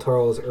Guillermo del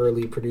Toro's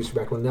early producer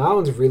back when. That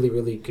one's really,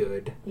 really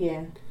good.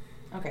 Yeah.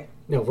 Okay.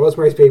 No,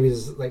 Rosemary's Baby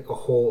is like a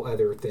whole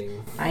other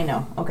thing. I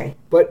know. Okay.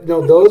 But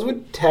no, those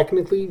would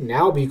technically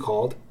now be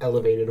called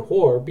elevated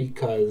horror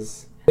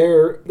because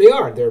they're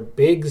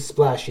big,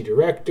 splashy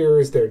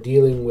directors. They're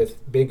dealing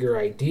with bigger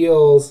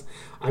ideals.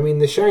 I mean,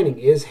 The Shining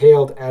is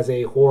hailed as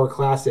a horror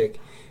classic,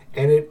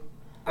 and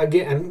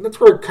that's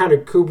where kind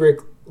of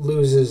Kubrick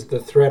loses the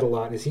thread a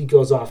lot, is he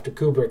goes off to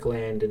Kubrick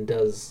land and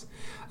does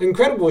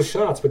incredible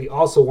shots, but he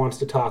also wants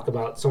to talk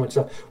about so much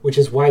stuff, which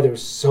is why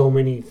there's so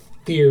many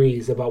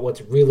theories about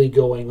what's really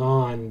going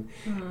on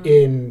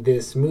in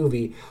this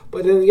movie.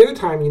 But then the other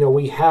time,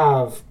 we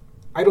have,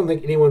 I don't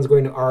think anyone's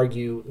going to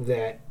argue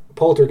that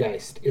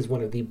Poltergeist is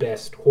one of the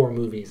best horror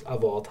movies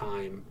of all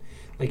time.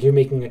 Like, you're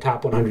making a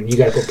top 100, you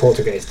gotta put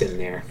Poltergeist in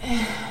there.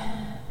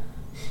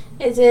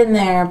 It's in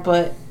there,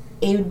 but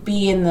it would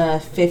be in the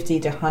 50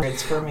 to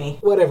 100s for me.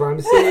 Whatever,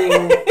 I'm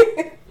saying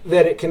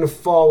that it can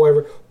fall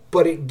wherever,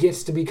 but it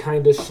gets to be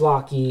kind of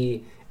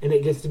schlocky, and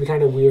it gets to be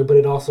kind of weird, but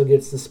it also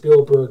gets the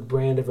Spielberg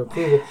brand of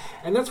approval.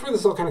 And that's where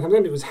this all kind of comes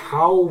into, is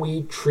how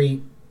we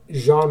treat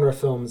genre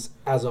films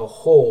as a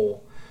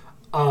whole.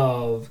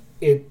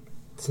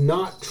 It's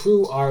not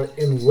true art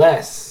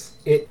unless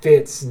it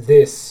fits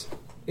this,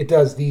 it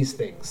does these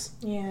things.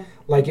 Yeah.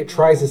 Like, it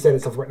tries to set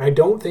itself right. And I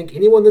don't think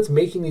anyone that's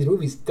making these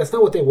movies, that's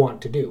not what they want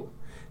to do.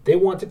 They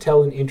want to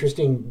tell an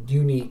interesting,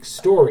 unique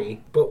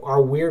story, but our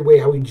weird way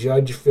how we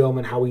judge film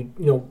and how we,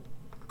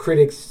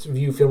 critics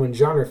view film and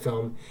genre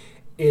film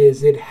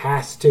is it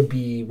has to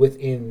be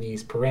within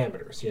these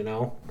parameters,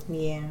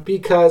 Yeah.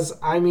 Because,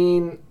 I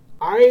mean,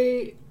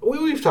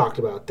 we've talked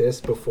about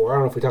this before. I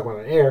don't know if we talked about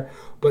it on air,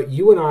 but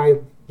you and I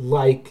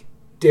like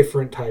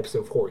different types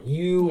of horror.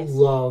 You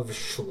love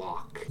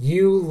schlock.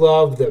 You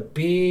love the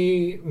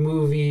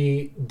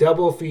B-movie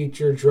double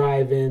feature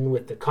drive-in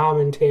with the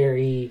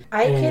commentary.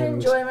 I can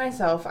enjoy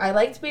myself. I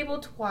like to be able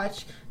to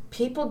watch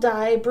people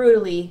die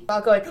brutally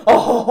while going,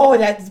 oh,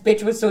 that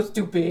bitch was so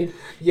stupid.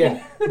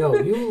 Yeah, no,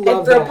 you love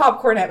and throw that.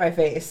 popcorn at my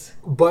face.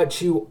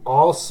 But you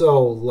also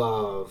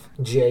love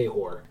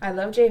J-horror. I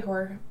love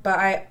J-horror, but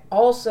I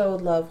also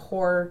love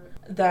horror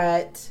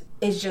that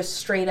is just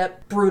straight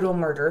up brutal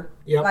murder.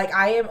 Yep. Like,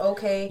 I am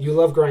okay. You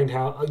love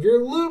Grindhouse. You're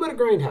a little bit of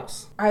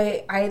Grindhouse.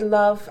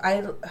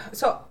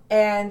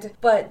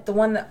 But the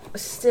one that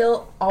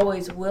still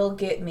always will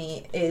get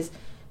me is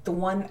the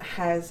one that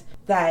has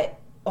that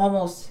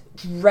almost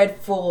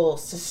dreadful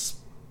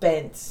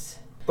suspense.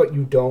 But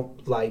you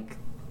don't like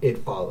It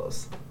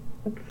Follows.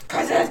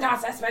 Because it's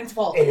not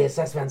suspenseful. It is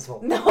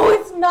suspenseful. No,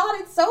 it's not.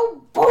 It's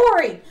so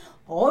boring.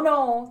 Oh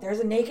no, there's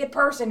a naked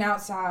person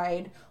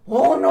outside.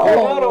 Oh no. They're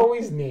not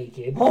always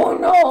naked. Oh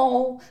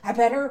no, I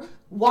better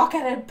walk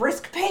at a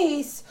brisk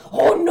pace.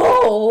 Oh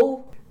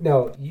no.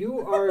 No,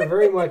 you are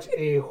very much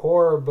a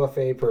horror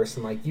buffet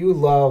person. Like, you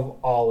love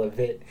all of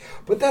it.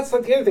 But that's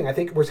like the other thing I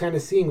think we're kind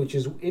of seeing, which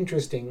is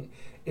interesting,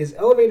 is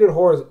elevated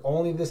horror is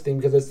only this thing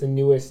because it's the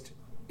newest,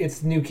 it's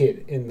the new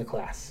kid in the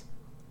class.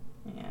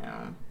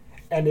 Yeah.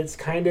 And it's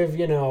kind of,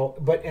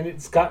 and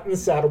it's gotten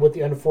saddled with the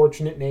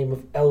unfortunate name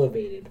of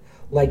elevated.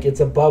 Like, it's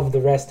above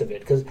the rest of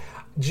it. Because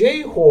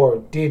J-horror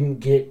didn't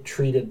get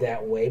treated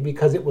that way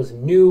because it was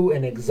new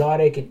and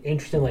exotic and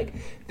interesting. Like,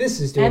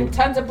 this is doing... And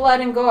tons of blood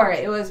and gore.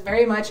 It was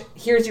very much,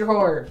 here's your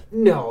horror.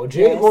 No,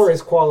 J-horror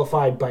is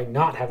qualified by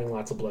not having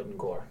lots of blood and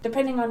gore.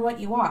 Depending on what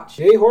you watch.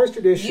 J-horror is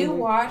traditionally... You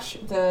watch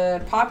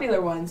the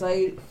popular ones,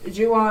 like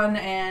Ju-on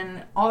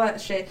and all that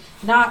shit.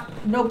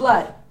 No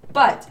blood.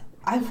 But...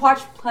 I've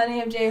watched plenty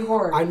of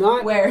J-horror. I'm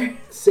not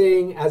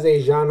saying as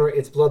a genre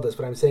it's bloodless,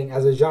 but I'm saying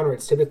as a genre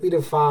it's typically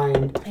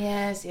defined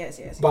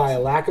by a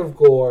lack of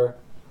gore,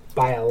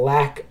 by a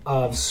lack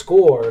of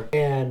score,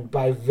 and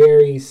by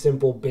very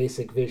simple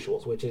basic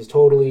visuals, which is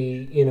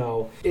totally,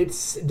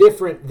 it's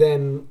different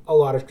than a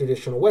lot of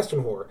traditional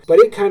Western horror. But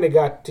it kind of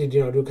got to,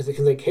 do because it's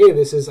like, hey,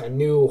 this is a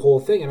new whole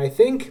thing. And I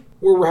think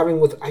where we're having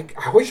with,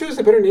 I wish there was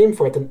a better name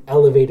for it than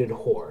elevated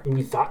horror.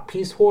 We thought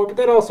piece horror, but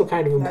that also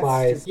kind of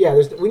implies,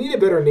 we need a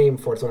better name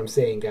for it, is what I'm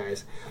saying,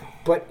 guys.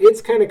 But it's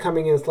kind of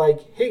coming in, it's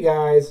like, hey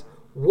guys,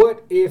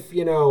 what if,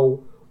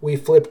 we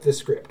flipped the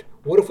script?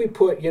 What if we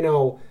put,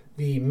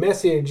 the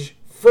message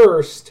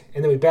first,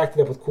 and then we backed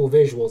it up with cool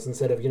visuals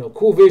instead of,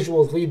 cool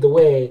visuals lead the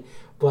way,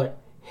 but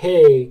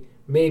hey,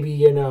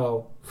 maybe,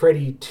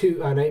 Freddy 2,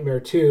 Nightmare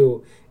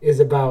 2 is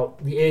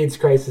about the AIDS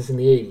crisis in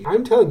the 80s.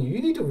 I'm telling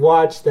you need to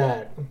watch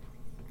that.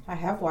 I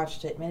have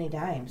watched it many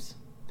times.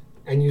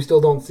 And you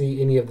still don't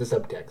see any of the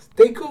subtext.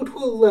 They go to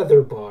a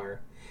leather bar,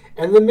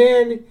 and the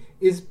man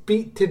is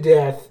beat to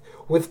death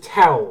with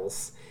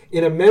towels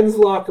in a men's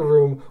locker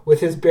room with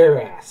his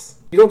bare ass.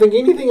 You don't think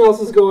anything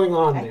else is going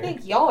on there? I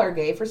think y'all are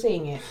gay for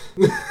seeing it.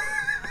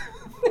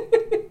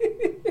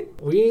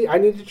 I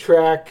need to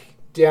track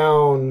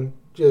down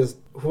just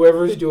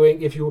whoever's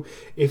doing. If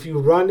you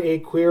run a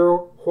queer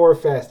horror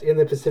fest in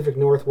the Pacific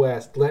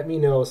Northwest, let me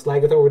know.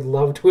 Slagathor would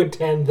love to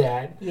attend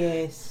that.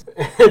 Yes.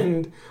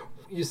 And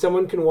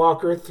someone can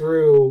walk her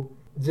through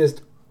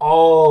just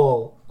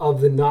all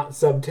of the not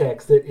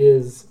subtext that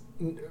is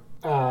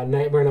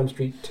Nightmare on Elm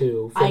Street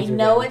 2. I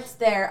know it's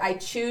there. I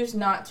choose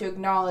not to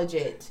acknowledge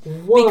it.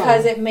 Why?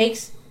 Because it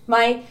makes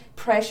my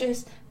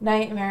precious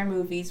nightmare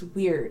movies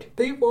weird.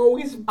 They've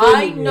always been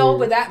I know, weird.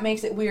 but that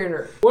makes it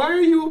weirder. Why are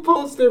you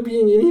opposed to there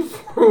being any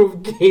form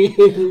of gay?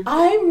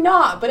 I'm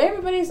not, but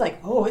everybody's like,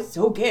 oh, it's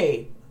so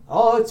gay.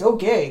 Oh, it's so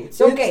gay. It's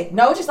so gay.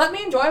 No, just let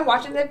me enjoy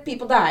watching the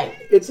people die.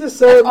 It's a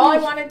That's all I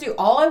want to do.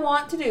 All I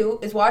want to do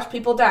is watch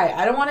people die.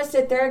 I don't want to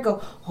sit there and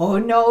go, oh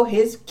no,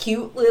 his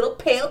cute little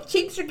pale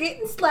cheeks are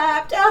getting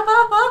slapped.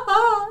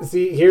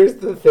 See, here's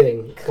the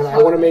thing. And I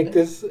want to make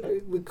this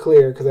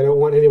clear because I don't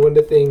want anyone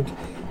to think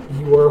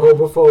you are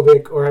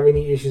homophobic or have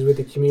any issues with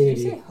the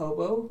community. Did you say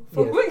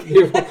hobophobic?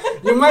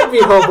 Yes. You might be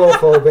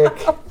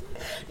hobophobic.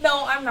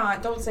 No, I'm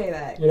not. Don't say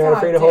that. You're not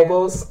afraid of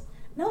hobos?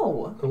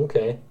 No.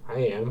 Okay, I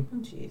am. Oh,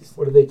 jeez.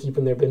 What do they keep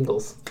in their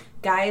bindles?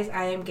 Guys,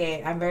 I am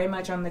gay. I'm very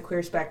much on the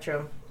queer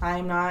spectrum.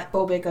 I'm not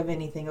phobic of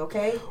anything,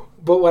 okay?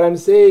 But what I'm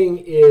saying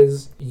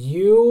is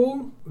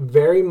you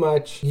very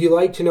much, you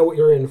like to know what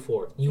you're in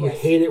for. You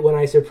hate it when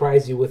I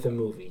surprise you with a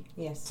movie.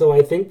 Yes. So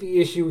I think the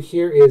issue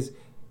here is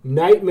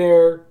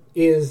Nightmare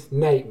is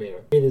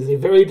Nightmare. It is a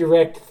very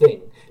direct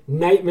thing.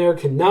 Nightmare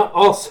cannot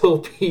also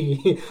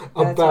be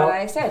about... That's what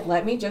I said.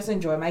 Let me just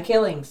enjoy my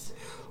killings.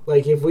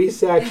 Like, if we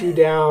sat you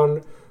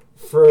down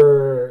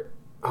for,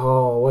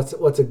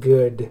 what's a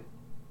good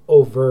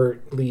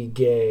overtly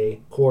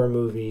gay horror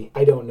movie?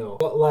 I don't know.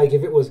 But, like,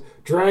 if it was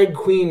Drag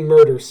Queen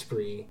Murder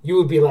Spree, you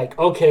would be like,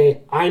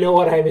 okay, I know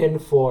what I'm in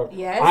for.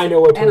 Yes. I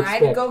know what to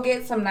expect. And I'd go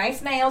get some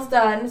nice nails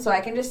done so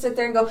I can just sit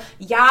there and go,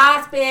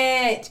 yas,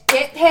 bitch,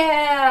 get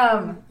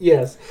him.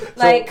 Yes.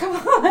 Like, come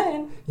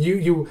on.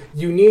 You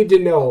need to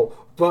know.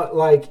 But,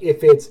 like,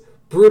 if it's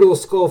brutal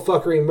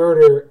skullfuckery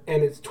murder,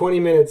 and it's 20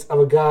 minutes of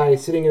a guy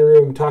sitting in a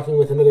room talking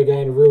with another guy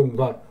in a room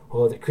about,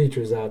 the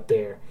creatures out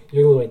there.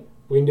 You're going,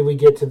 when do we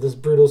get to this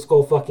brutal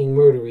skullfucking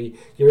murdery?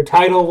 Your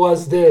title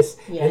was this,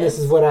 and this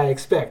is what I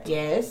expect.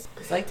 Yes.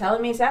 It's like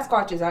telling me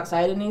Sasquatch is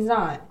outside and he's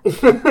not.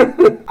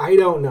 I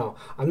don't know.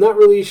 I'm not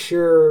really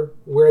sure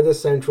where the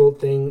central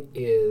thing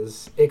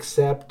is,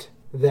 except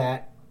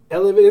that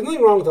there's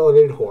nothing wrong with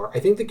elevated horror. I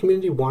think the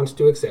community wants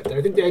to accept it.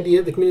 I think the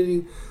idea the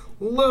community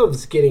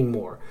loves getting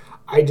more.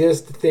 I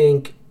just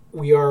think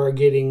we are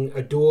getting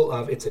a duel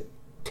of, it's a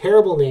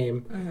terrible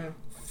name,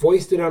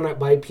 foisted on it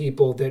by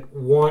people that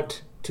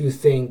want to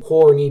think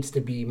horror needs to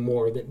be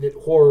more, that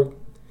horror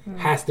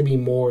has to be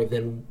more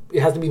than,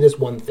 it has to be this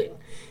one thing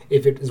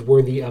if it is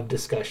worthy of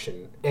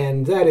discussion.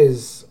 And that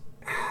is,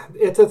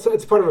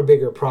 it's part of a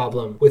bigger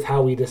problem with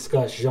how we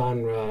discuss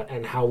genre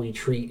and how we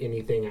treat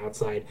anything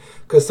outside.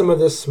 Because some of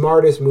the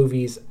smartest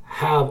movies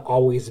have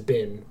always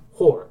been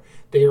horror.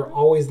 They are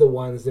always the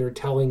ones that are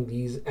telling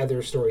these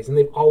other stories. And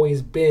they've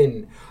always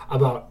been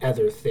about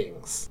other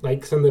things.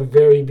 Like from the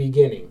very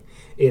beginning,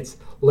 it's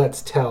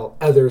let's tell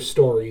other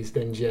stories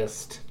than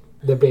just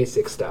the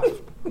basic stuff.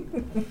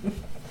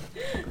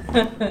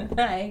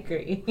 I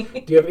agree.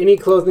 Do you have any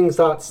closing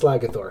thoughts,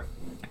 Slagathor?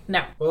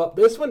 No. Well,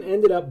 this one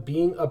ended up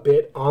being a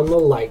bit on the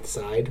light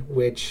side,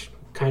 which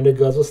kind of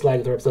goes with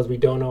Slagathor episodes. We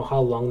don't know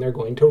how long they're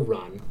going to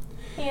run.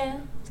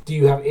 Yeah. Do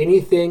you have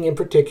anything in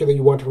particular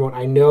you want to promote?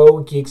 I know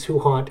Geeks Who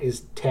Haunt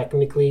is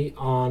technically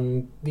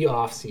on the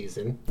off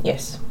season.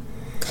 Yes.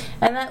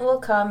 And that will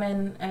come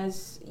in,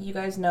 as you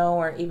guys know,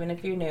 or even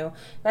if you're new,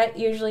 that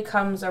usually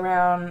comes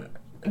around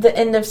the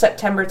end of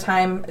September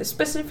time,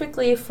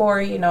 specifically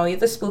for,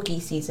 the spooky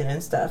season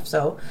and stuff.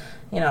 So,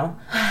 I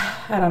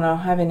don't know.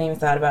 I haven't even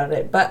thought about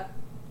it, but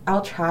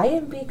I'll try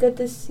and be good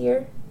this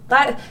year.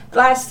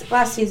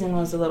 Last season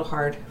was a little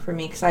hard for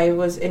me because I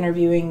was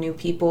interviewing new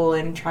people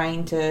and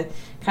trying to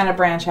kind of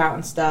branch out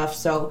and stuff.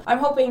 So I'm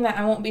hoping that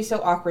I won't be so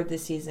awkward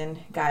this season,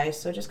 guys.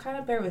 So just kind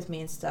of bear with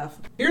me and stuff.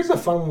 Here's a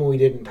fun one we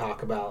didn't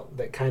talk about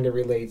that kind of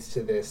relates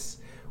to this,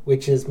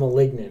 which is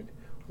Malignant,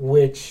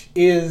 which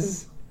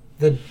is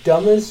the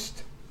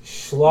dumbest,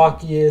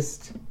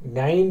 schlockiest,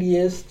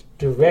 90st,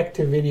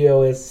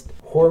 direct-to-videoist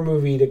horror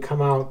movie to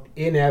come out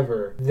in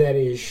ever that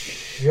is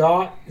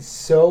shot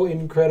so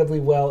incredibly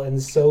well and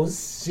so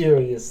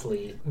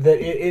seriously that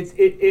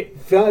it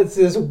felt it's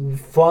this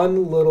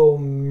fun little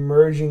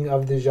merging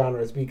of the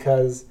genres,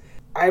 because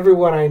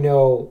everyone I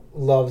know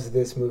loves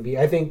this movie.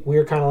 I think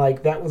we're kind of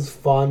like, that was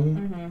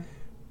fun,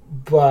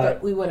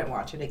 but we wouldn't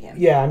watch it again.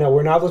 Yeah, no,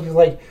 we're not those people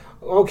like,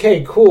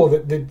 okay, cool,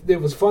 it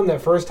was fun that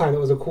first time, it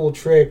was a cool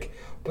trick.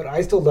 But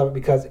I still love it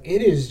because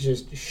it is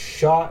just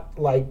shot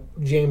like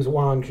James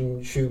Wan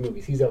can shoot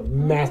movies. He's a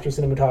master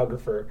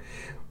cinematographer.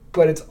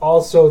 But it's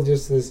also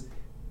just this,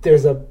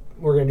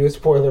 we're going to do a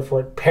spoiler for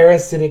it,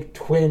 parasitic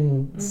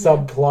twin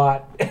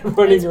subplot.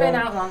 It's been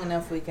out long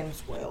enough we can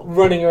spoil.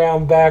 Running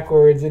around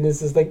backwards, and it's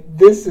just like,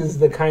 this is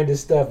the kind of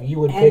stuff you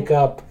would pick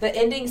up. The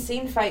ending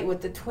scene fight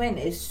with the twin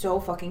is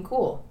so fucking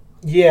cool.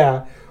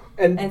 Yeah.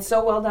 And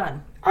so well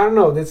done. I don't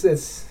know,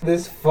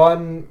 this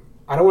fun,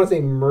 I don't want to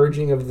say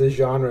merging of the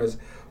genres,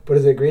 but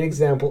it's a great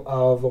example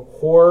of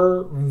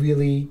horror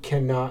really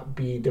cannot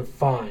be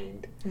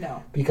defined.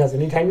 No. Because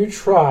anytime you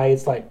try,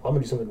 it's like, I'm going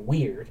to do something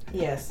weird.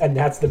 Yes. And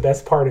that's the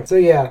best part of it. So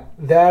yeah,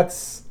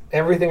 that's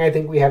everything I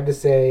think we have to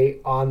say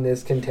on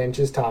this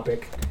contentious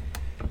topic.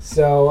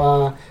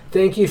 So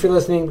thank you for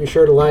listening. Be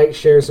sure to like,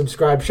 share,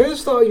 subscribe. Share this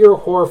with all your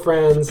horror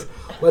friends.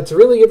 Let's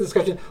really get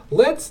discussion.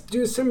 Let's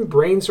do some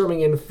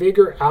brainstorming and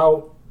figure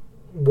out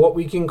what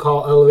we can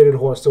call elevated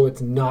horror so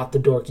it's not the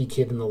dorky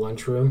kid in the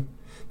lunchroom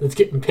that's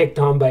getting picked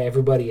on by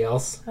everybody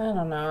else. I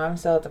don't know. I'm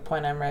still at the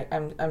point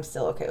I'm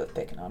still okay with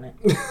picking on it.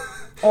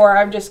 Or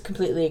I'm just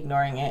completely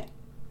ignoring it.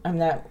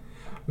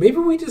 Maybe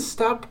we just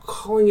stop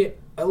calling it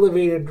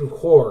elevated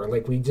horror.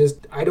 Like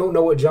I don't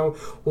know what genre.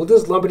 We'll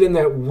just lump it in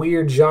that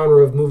weird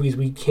genre of movies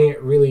we can't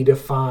really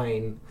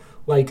define.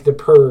 Like The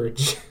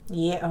Purge.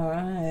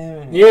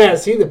 Yeah. Yeah,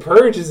 see, The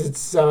Purge is, it's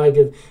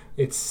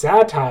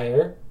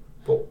satire.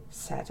 But,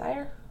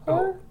 satire?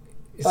 Horror?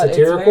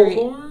 Satirical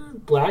horror?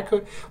 Black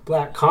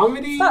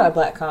comedy? It's not a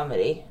black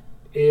comedy.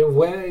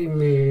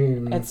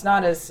 It's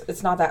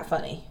not that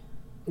funny.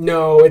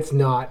 No, it's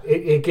not.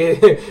 It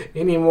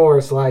anymore.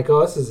 It's like,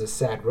 oh, this is a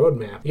sad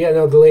roadmap. Yeah,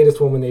 no, the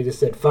latest one when they just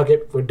said, fuck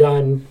it, we're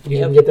done. You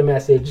can get the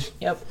message.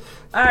 Yep.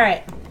 All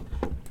right.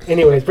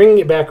 Anyways, bringing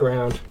it back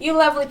around. You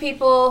lovely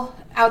people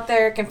out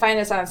there can find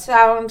us on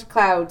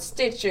SoundCloud,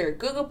 Stitcher,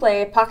 Google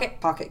Play,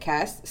 Pocket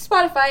Cast,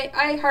 Spotify,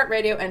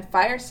 iHeartRadio, and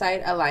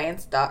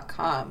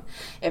FiresideAlliance.com.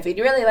 If you'd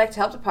really like to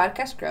help the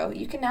podcast grow,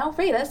 you can now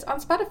rate us on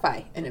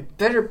Spotify. And it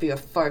better be a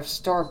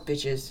 5-star,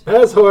 bitches.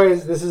 As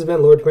always, this has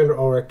been Lord Commander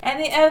Ulrich.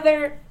 And the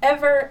other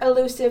ever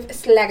elusive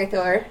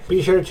Slagathor.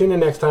 Be sure to tune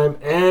in next time.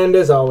 And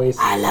as always,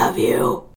 I love you.